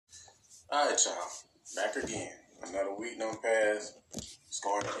Alright, y'all. Back again. Another week done passed. Let's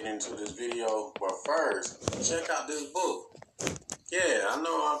go and get into this video. But first, check out this book. Yeah, I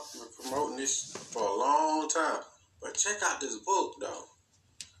know I've been promoting this for a long time. But check out this book, though.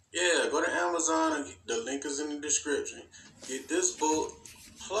 Yeah, go to Amazon. And the link is in the description. Get this book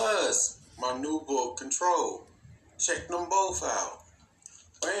plus my new book, Control. Check them both out.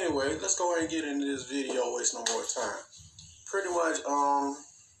 But anyway, let's go ahead and get into this video. Waste no more time. Pretty much,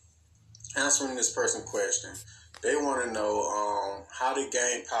 answering this person's question. They want to know how to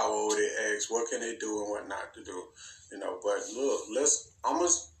gain power over their ex, what can they do and what not to do. But look, I'm going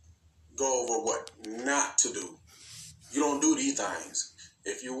to go over what not to do. You don't do these things.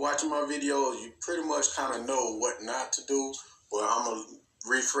 If you're watching my videos, you pretty much kind of know what not to do, but I'm going to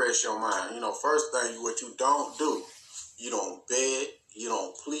refresh your mind. First thing, what you don't do, you don't beg, you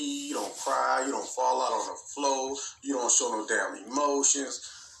don't plead, you don't cry, you don't fall out on the floor, you don't show no damn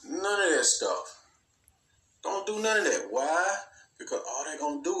emotions. None of that stuff. Don't do none of that. Why? Because all they're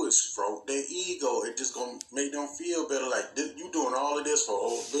going to do is stroke their ego. It's just going to make them feel better. Like, you doing all of this for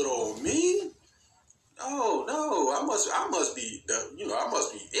little old me? No. I must be I must be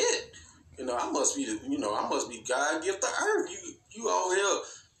it. I must be God gift to earth. You all here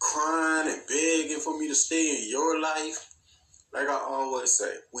crying and begging for me to stay in your life. Like I always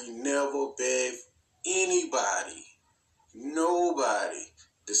say, we never beg anybody, nobody,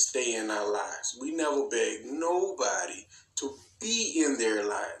 to stay in our lives. We never beg nobody to be in their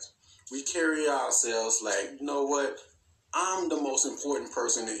lives. We carry ourselves like, you know what? I'm the most important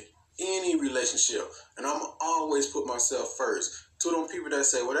person in any relationship, and I'm always put myself first. To them people that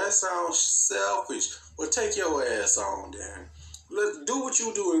say, well, that sounds selfish. Well, take your ass on, then. Let's do what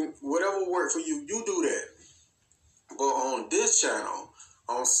you do, and whatever work for you, you do that. But on this channel,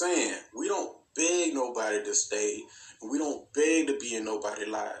 I'm saying we don't beg nobody to stay, and we don't beg to be in nobody's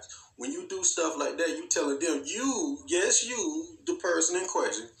lives. When you do stuff like that, you telling them, you, the person in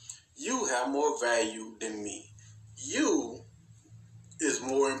question, you have more value than me. You is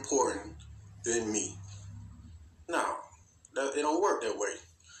more important than me. No, it don't work that way.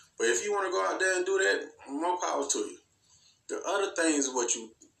 But if you want to go out there and do that, more power to you. The other thing is what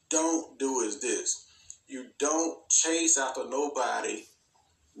you don't do is this. You don't chase after nobody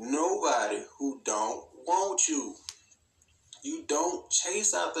who don't want you. You don't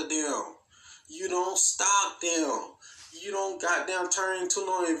chase after them. You don't stop them. You don't goddamn turn into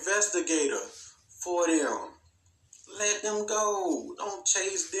no investigator for them. Let them go. Don't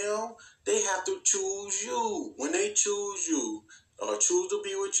chase them. They have to choose you. When they choose you or choose to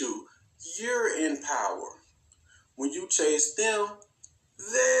be with you, you're in power. When you chase them,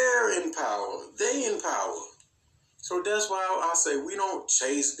 they're in power. They in power. So that's why I say we don't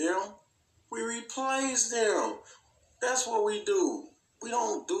chase them. We replace them. That's what we do. We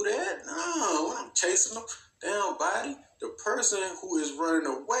don't do that. No, we're not chasing them down, body. The person who is running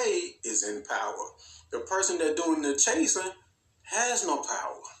away is in power. The person that's doing the chasing has no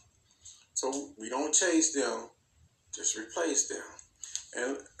power. So we don't chase them, just replace them.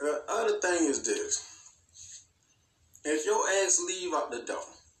 And the other thing is this. If your ex leave out the door,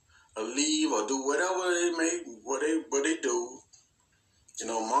 or leave or do whatever what they do,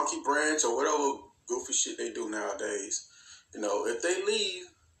 monkey branch or whatever goofy shit they do nowadays, if they leave,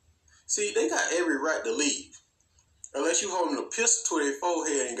 see, they got every right to leave. Unless you holding a pistol to their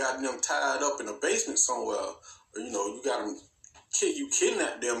forehead and got them tied up in a basement somewhere, or, you got them, you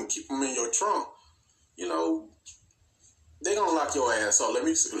kidnap them and keep them in your trunk, they gonna lock your ass up. Let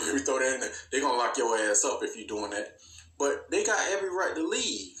me throw that in there. They gonna lock your ass up if you're doing that. But they got every right to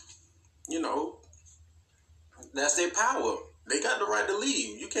leave. That's their power. They got the right to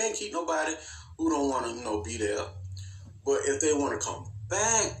leave. You can't keep nobody who don't want to, be there. But if they want to come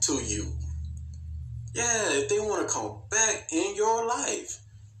back to you, if they want to come back in your life,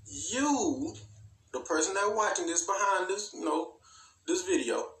 you, the person that watching this behind this, this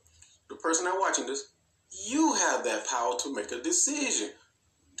video, the person that watching this, you have that power to make a decision.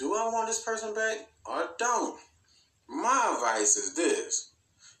 Do I want this person back or don't? My advice is this.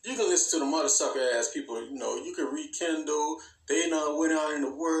 You can listen to the mother sucker ass people, you can rekindle. They went out in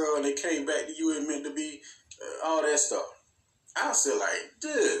the world and they came back to you and meant to be all that stuff. I say like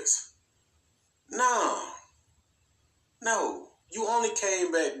this. No. You only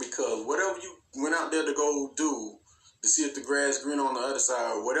came back because whatever you went out there to go do to see if the grass green on the other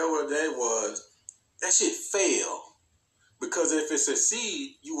side, or whatever that was, that shit failed. Because if it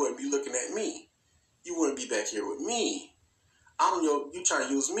succeed, you wouldn't be looking at me. You wouldn't be back here with me. You trying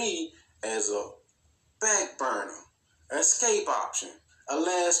to use me as a back burner, an escape option, a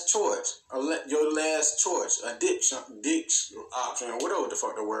last choice, your last choice, addiction option, whatever the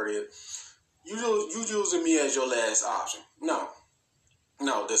fuck the word is. You using me as your last option. No,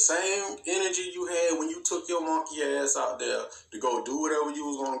 the same energy you had when you took your monkey ass out there to go do whatever you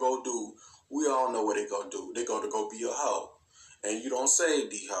was gonna go do. We all know what they gonna do. They gonna go be a hoe, and you don't save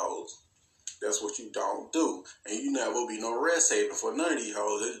these hoes. That's what you don't do. And you never will be no rest haven for none of these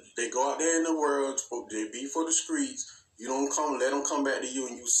hoes. They go out there in the world, they be for the streets. You don't let them come back to you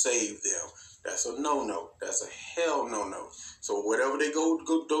and you save them. That's a no-no. That's a hell no-no. So whatever they go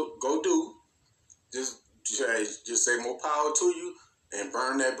do, just say more power to you and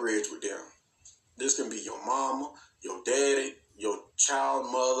burn that bridge with them. This can be your mama, your daddy, your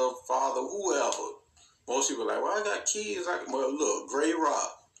child, mother, father, whoever. Most people are like, well, I got kids. Well, look, Gray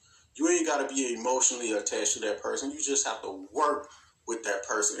Rock. You ain't got to be emotionally attached to that person. You just have to work with that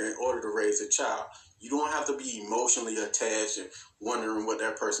person in order to raise a child. You don't have to be emotionally attached and wondering what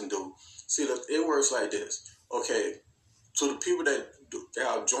that person do. See, it works like this. Okay, so the people that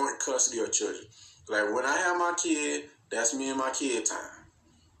have joint custody of children, like when I have my kid, that's me and my kid time.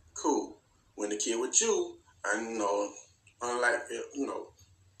 Cool. When the kid with you, I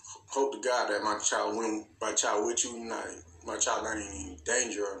hope to God that my child with you, my child not in any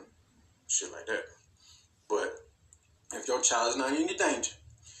danger or shit like that. But if your child is not in any danger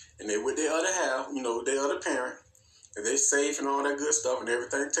and they with their other half, their other parent, and they safe and all that good stuff and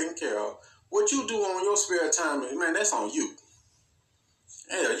everything taken care of, what you do on your spare time, man, that's on you.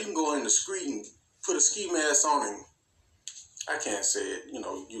 Hell, you can go in the street and put a ski mask on and I can't say it,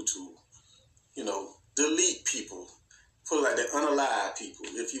 YouTube, delete people. Put like that, unalive people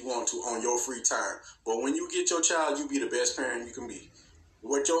if you want to on your free time. But when you get your child, you be the best parent you can be.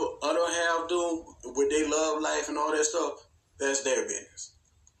 What your other half do with their love life and all that stuff, that's their business.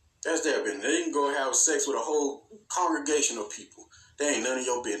 That's their business. They can go have sex with a whole congregation of people. They ain't none of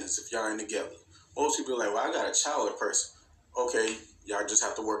your business if y'all ain't together. Most people are like, well, I got a child with a person. Okay, y'all just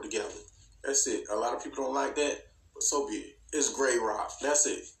have to work together. That's it. A lot of people don't like that, but so be it. It's Gray Rock. That's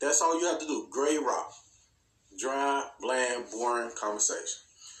it. That's all you have to do. Gray Rock. Dry, bland, boring conversation.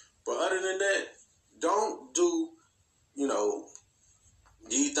 But other than that, don't do,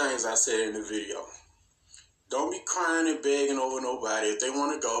 these things I said in the video. Don't be crying and begging over nobody. If they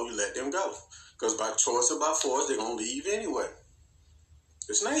want to go, you let them go. Because by choice or by force, they're going to leave anyway.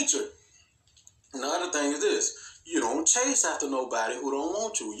 It's nature. And the other thing is this. You don't chase after nobody who don't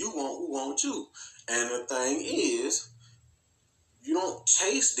want you. You want who want you. And the thing is, you don't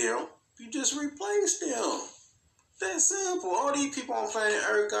chase them. You just replace them. That's simple. All these people on planet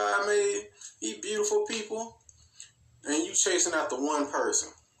Earth God made, these beautiful people, and you chasing after one person.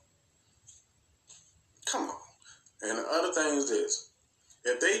 Come on. And the other thing is this.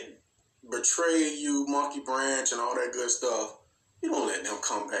 If they betray you, Monkey Branch, and all that good stuff, you don't let them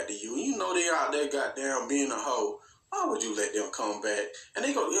come back to you. You know they out there goddamn being a hoe. Why would you let them come back? And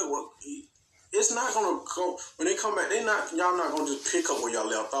they go, it's not going to go, when they come back, y'all not going to just pick up where y'all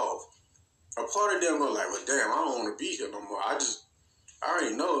left off. A part of them go like, well, damn, I don't want to be here no more. I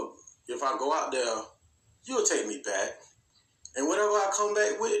already know if I go out there, you'll take me back. And whatever I come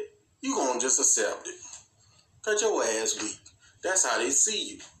back with, you going to just accept it. Cut your ass weak. That's how they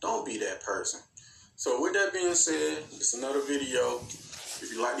see you. Don't be that person. So with that being said, it's another video. If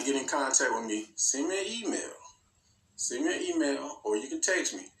you'd like to get in contact with me, send me an email. Send me an email or you can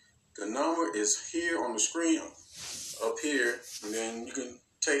text me. The number is here on the screen up here. And then you can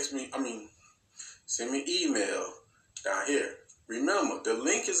send me an email down here. Remember, the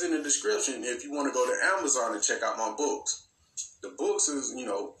link is in the description if you want to go to Amazon and check out my books. The books is,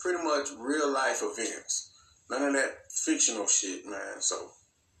 pretty much real life events. None of that fictional shit, man. So,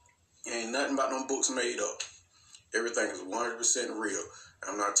 ain't nothing about them books made up. Everything is 100% real.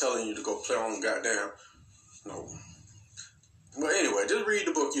 I'm not telling you to go play on goddamn, no. But anyway, just read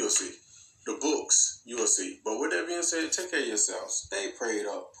the book, you'll see. The books, you will see. But with that being said, take care of yourself. Stay prayed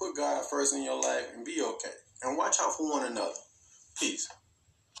up. Put God first in your life and be okay. And watch out for one another. Peace.